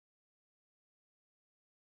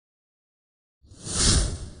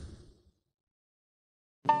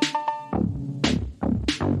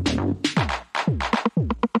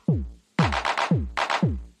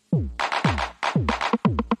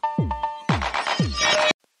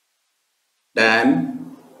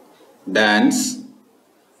Dan, dance,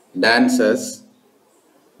 dances,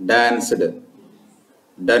 danced,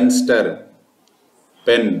 dunster,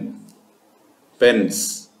 pen,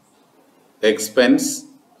 pens, expense,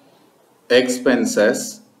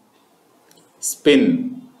 expenses,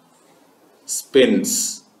 spin,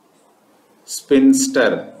 spins,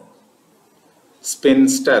 spinster,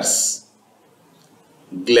 spinsters,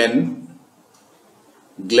 glen,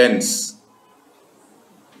 glens,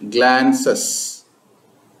 glances,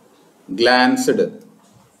 glanced,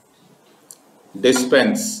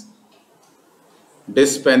 dispense,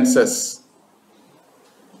 dispenses,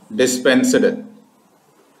 dispensed,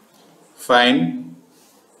 fine,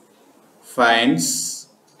 finds,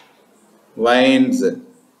 wines,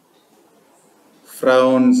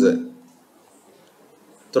 frowns,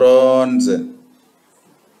 thrones,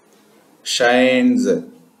 shines,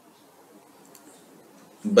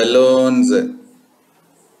 balloons,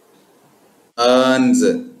 earns,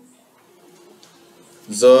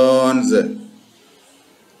 zones,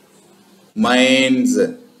 minds,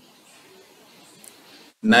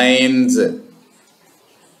 nines,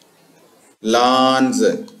 lawns,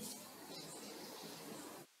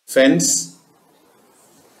 fence,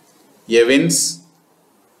 events,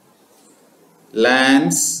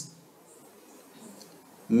 lands,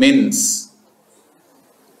 mince,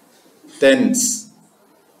 thence,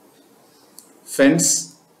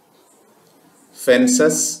 fence,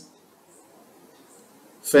 fences,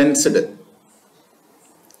 fenced,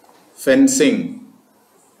 fencing,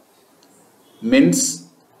 mince,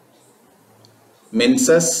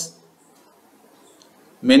 minces,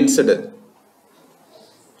 minced,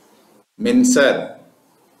 mincer,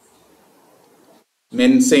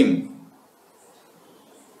 mincing,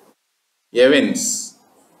 evince,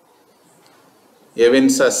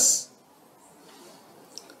 evinces,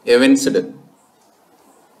 evinced,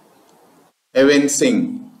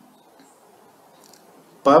 evincing,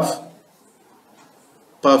 puff,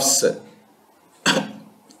 puffs,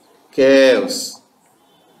 caves,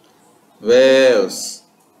 waves,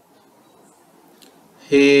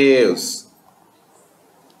 heaves,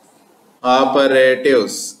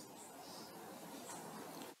 operatives,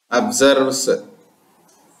 observes,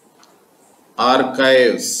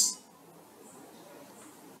 archives,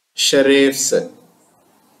 sheriffs,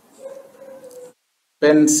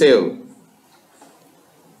 pensive,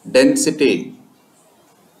 density,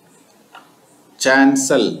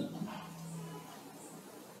 chancel,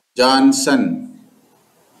 Johnson,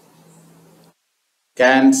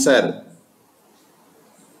 cancer,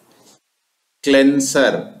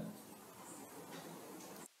 cleanser,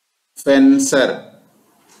 fencer,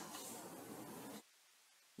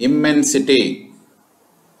 immensity,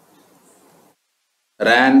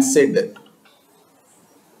 rancid,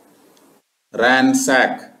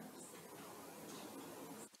 ransack,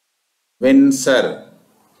 Windsor,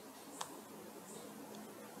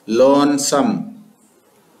 lonesome,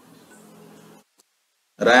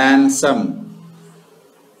 ransom,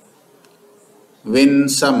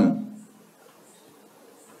 winsome,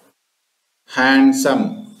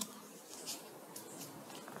 handsome.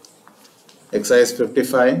 Exercise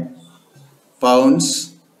 55.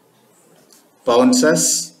 Pounds,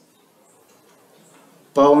 pounces,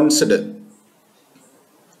 pounced,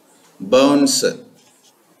 bounce,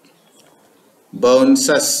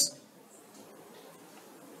 bounces,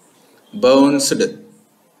 bounced,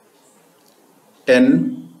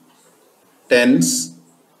 ten, tens,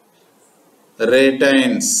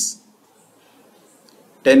 retains,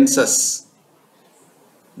 tenses,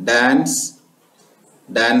 dance,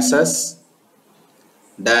 dances,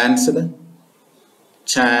 danced,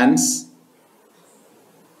 chance,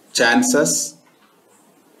 chances,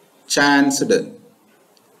 chanced,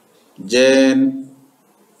 Jane,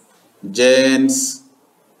 Janes,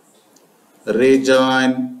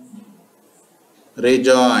 rejoin,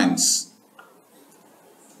 rejoins,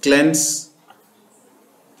 cleanse,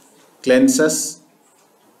 cleanses,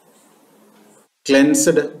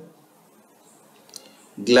 cleansed,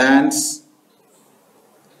 glance,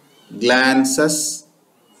 glances,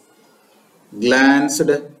 glanced,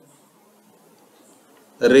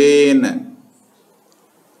 rain,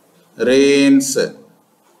 rains,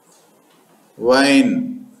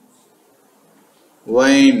 wine,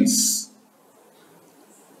 wines,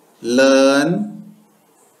 learn,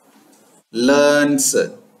 learns,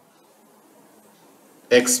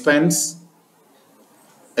 expense,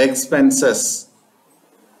 expenses,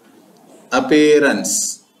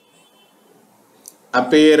 appearance,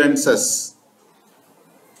 appearances,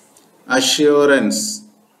 assurance,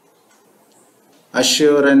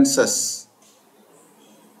 assurances,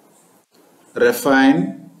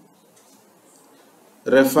 refine,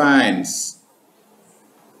 refines,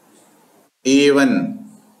 even,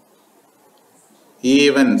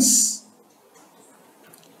 evens,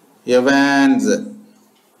 evans,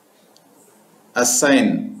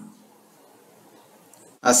 assign,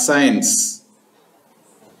 assigns,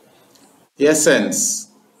 essence,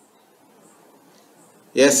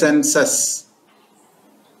 essences,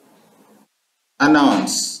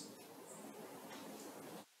 announce,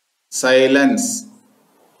 silence,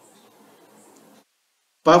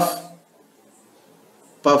 puff,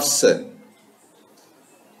 puffs,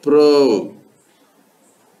 prove,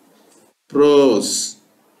 proves,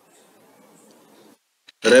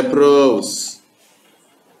 reproves,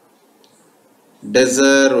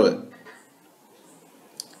 deserve,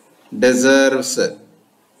 deserves,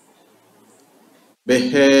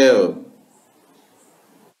 behave,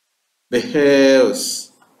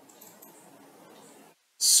 behaves,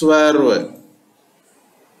 swerve,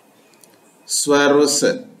 swerves,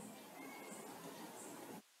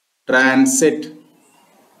 transit,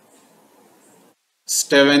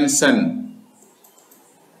 Stevenson,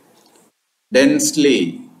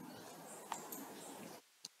 densely.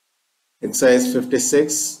 Exercise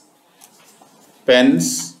 56.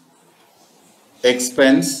 Pence,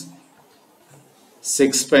 expense,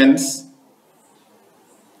 sixpence,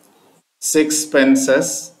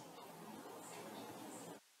 sixpences,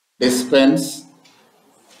 dispense,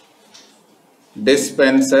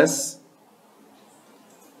 dispenses,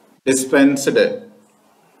 dispensed,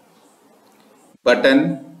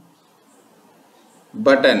 button,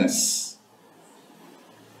 buttons,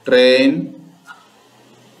 train,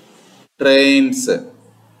 trains,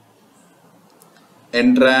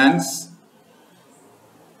 entrance,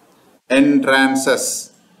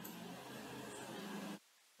 entrances,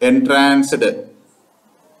 entranced,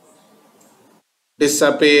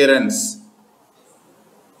 disappearance,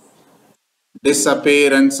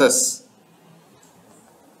 disappearances,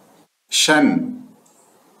 shun,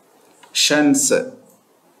 shuns,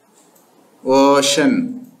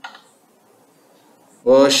 ocean,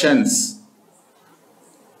 oceans,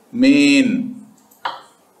 mean,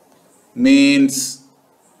 means,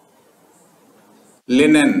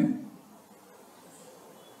 linen,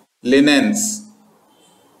 linens,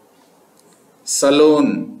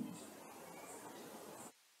 saloon,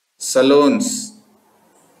 saloons,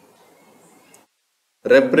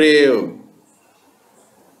 reprieve,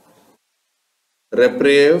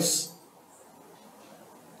 reprieves,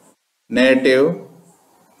 native,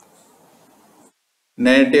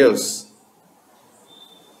 natives,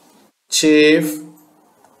 chief,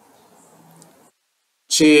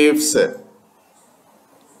 chiefs,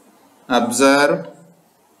 observe,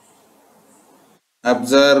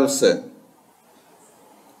 observes,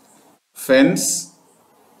 fence,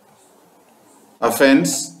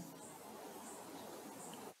 offense,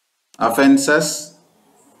 offenses,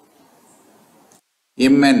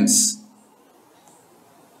 immense,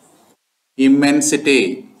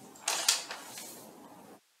 immensity,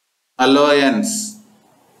 alliance,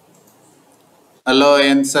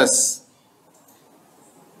 alliances,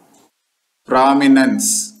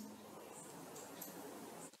 prominence,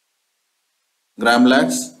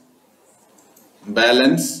 Gramlax,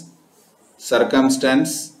 balance,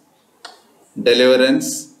 circumstance,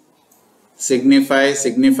 deliverance, signify,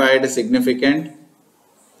 signified, significant,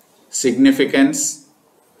 significance,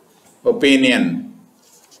 opinion.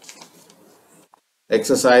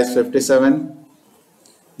 Exercise 57.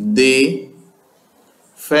 The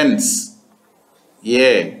fence,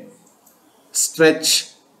 a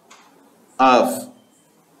stretch of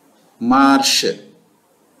marsh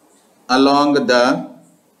along the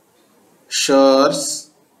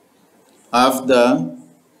shores of the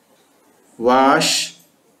wash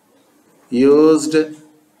used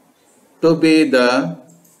to be the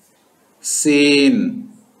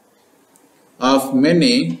scene of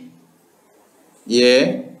many a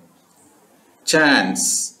chance,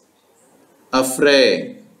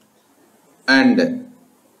 affray, and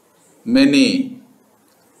many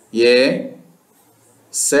a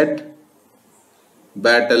set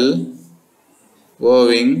battle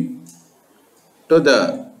owing to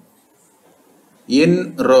the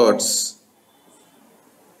inroads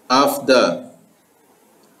of the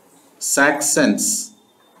Saxons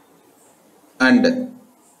and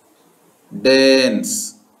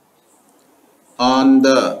Danes on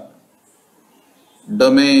the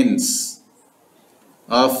domains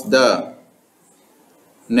of the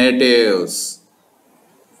natives.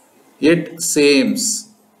 It seems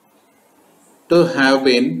to have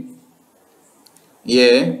been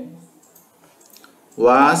a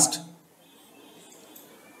vast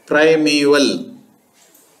primeval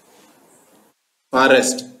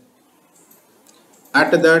forest.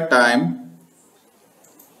 At the time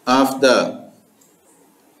of the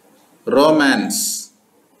Romans,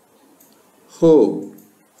 who,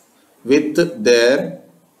 with their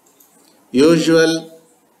usual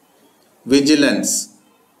vigilance,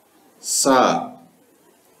 saw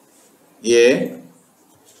a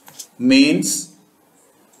means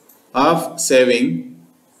of saving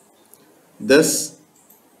this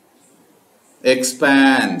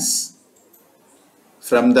expanse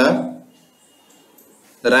from the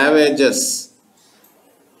ravages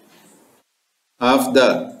of the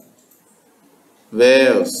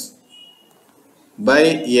waves by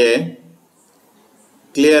a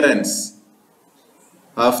clearance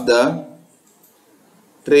of the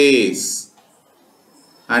trees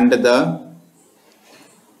and the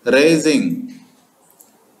raising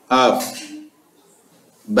of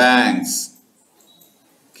banks.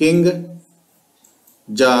 King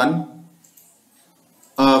John,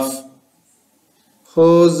 of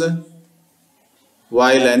whose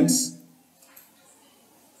violence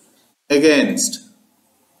against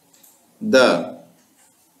the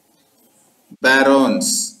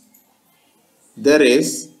barons there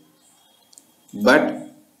is but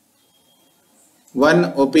one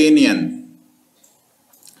opinion,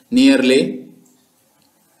 nearly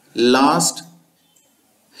lost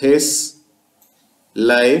his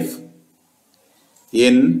life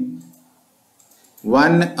in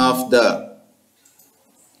one of the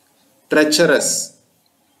treacherous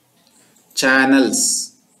channels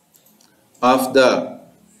of the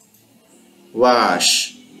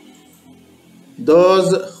Wash.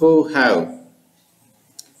 Those who have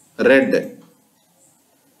read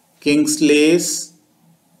Kingsley's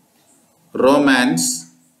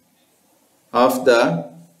romance of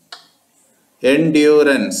the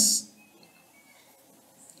endurance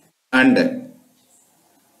and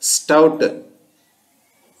stout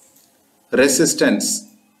resistance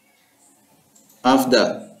of the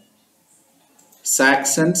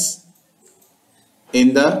Saxons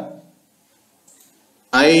in the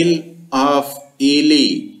Isle of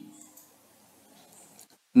Ely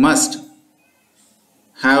must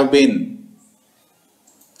have been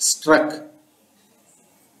struck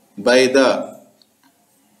by the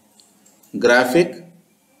graphic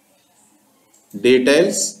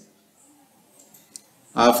details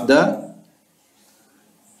of the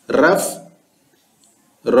rough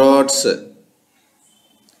roads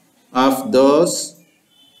of those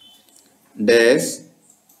days,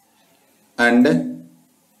 and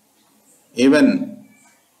even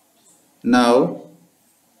now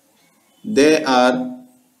they are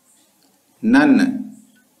none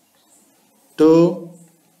too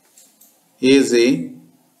easy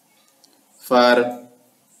for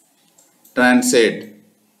transit.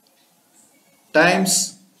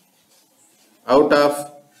 Times out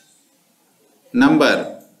of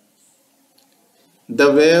number, the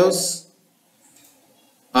waves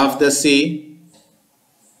of the sea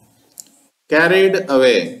carried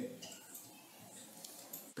away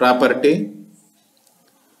property,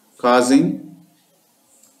 causing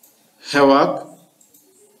havoc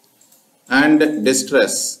and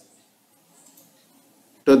distress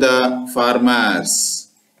to the farmers.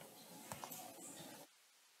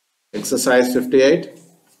 Exercise 58.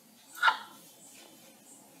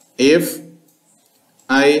 If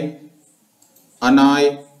I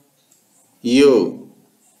annoy you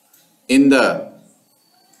in the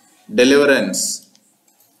deliverance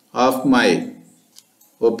of my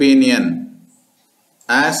opinion,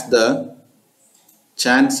 as the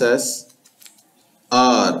chances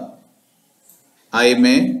are, I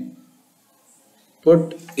may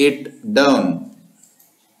put it down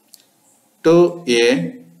to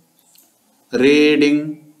a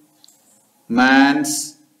reading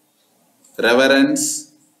man's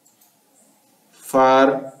reverence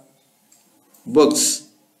for books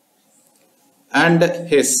and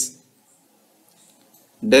his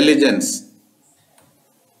diligence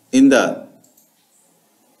in the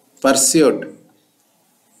pursuit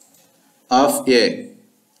of a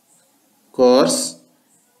course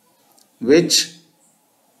which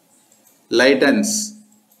lightens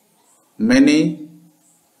many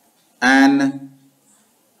an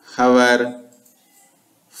hour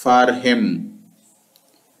for him.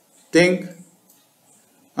 Think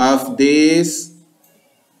of these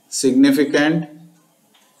significant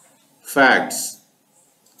facts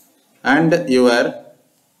and your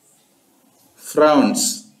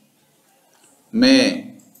frowns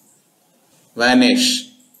may vanish.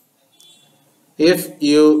 If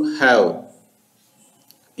you have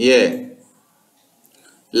a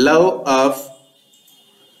love of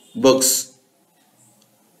books,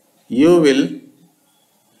 you will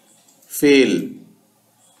feel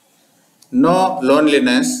no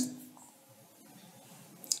loneliness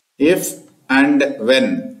if and when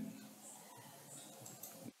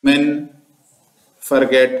men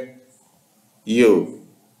forget you.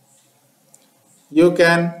 You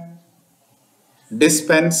can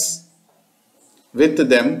dispense with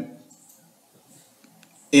them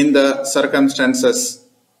in the circumstances,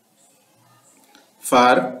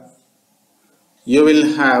 for you will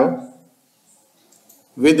have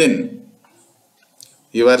within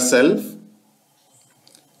yourself,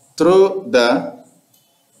 through the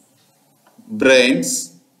brains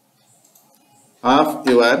of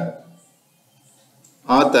your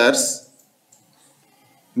authors,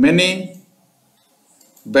 many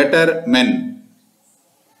better men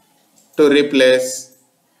to replace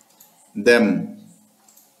them.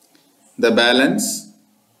 The balance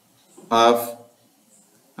of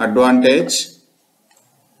advantage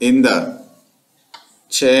in the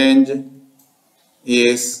change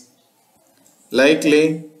is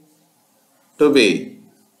likely to be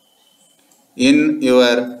in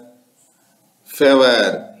your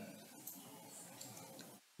favor.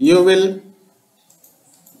 You will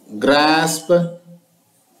grasp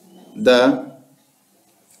the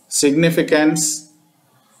significance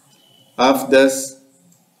of this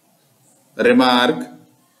remark,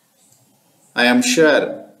 I am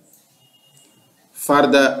sure, for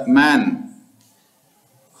the man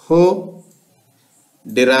who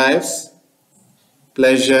derives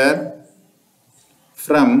pleasure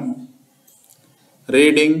from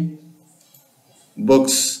reading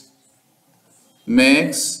books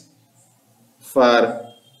makes for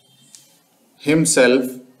himself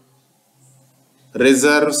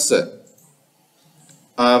reserves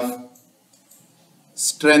of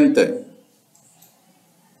strength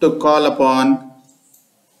to call upon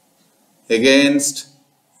against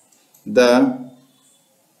the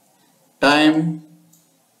time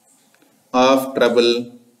of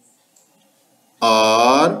trouble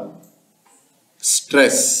or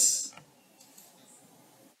stress.